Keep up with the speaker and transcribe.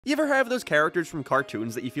You ever have those characters from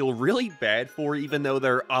cartoons that you feel really bad for even though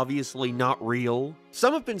they're obviously not real?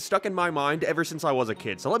 Some have been stuck in my mind ever since I was a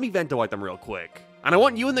kid, so let me ventilate them real quick. And I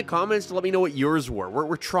want you in the comments to let me know what yours were.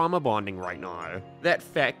 We're trauma bonding right now. That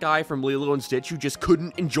fat guy from Lilo and Stitch who just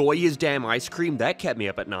couldn't enjoy his damn ice cream, that kept me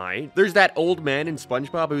up at night. There's that old man in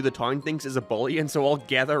SpongeBob who the town thinks is a bully, and so I'll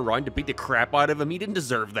gather around to beat the crap out of him. He didn't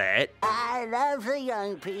deserve that. I love the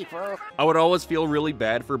young people. I would always feel really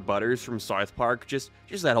bad for Butters from South Park, just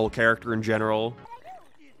that whole character in general.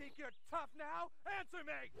 You think you're tough now? Answer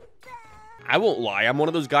me! I won't lie, I'm one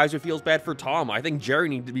of those guys who feels bad for Tom. I think Jerry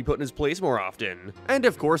needs to be put in his place more often. And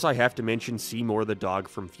of course I have to mention Seymour the dog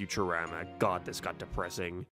from Futurama. God, this got depressing.